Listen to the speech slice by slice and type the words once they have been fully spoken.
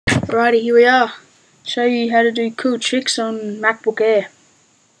Alrighty, here we are. Show you how to do cool tricks on MacBook Air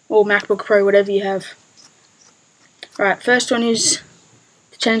or MacBook Pro, whatever you have. Right, first one is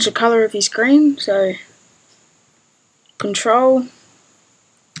to change the colour of your screen. So Control,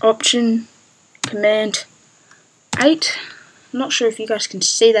 Option, Command 8. I'm not sure if you guys can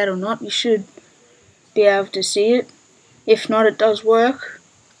see that or not. You should be able to see it. If not, it does work.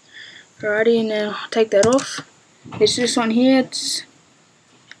 Alrighty, now take that off. It's this one here. It's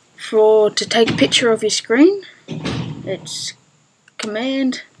to take a picture of your screen. It's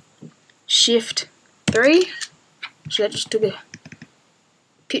Command Shift 3. So that just took a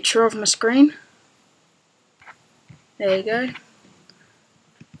picture of my screen. There you go.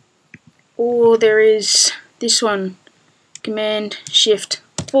 Or there is this one, Command Shift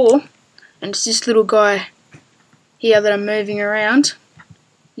 4, and it's this little guy here that I'm moving around.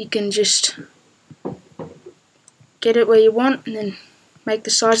 You can just get it where you want and then make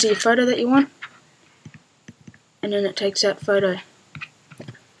the size of your photo that you want, and then it takes that photo.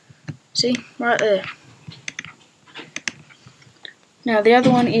 See, right there. Now the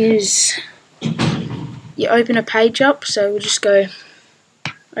other one is you open a page up, so we'll just go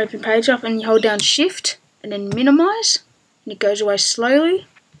open page up and you hold down Shift and then minimize, and it goes away slowly.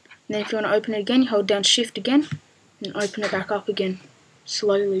 And then if you want to open it again, you hold down Shift again and open it back up again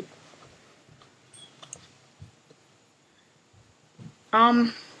slowly.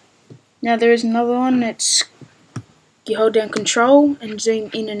 Now there is another one. It's you hold down Control and zoom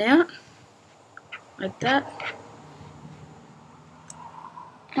in and out like that.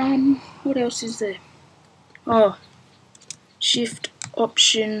 What else is there? Oh, Shift,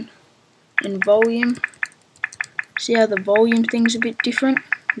 Option, and Volume. See how the volume thing's a bit different?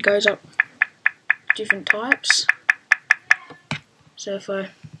 It goes up different types. So if I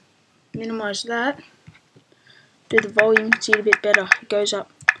minimize that, do the volume, you can see it a bit better. It goes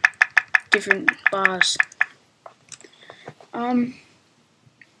up different bars.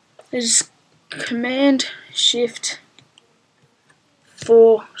 There's Command Shift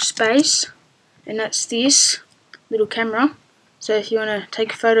 4 space, and that's this little camera. So if you want to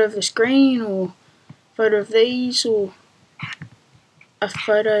take a photo of the screen, or a photo of these, or a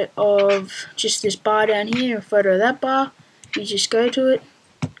photo of just this bar down here, a photo of that bar, you just go to it,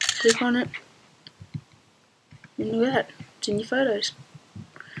 click on it, and look at that, it's in your photos.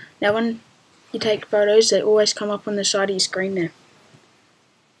 Now when you take photos, they always come up on the side of your screen there.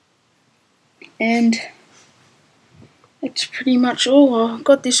 And that's pretty much all. I've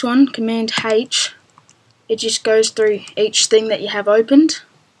got this one, Command H. It just goes through each thing that you have opened.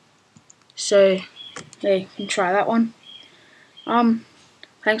 So yeah, you can try that one.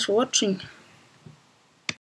 Thanks for watching.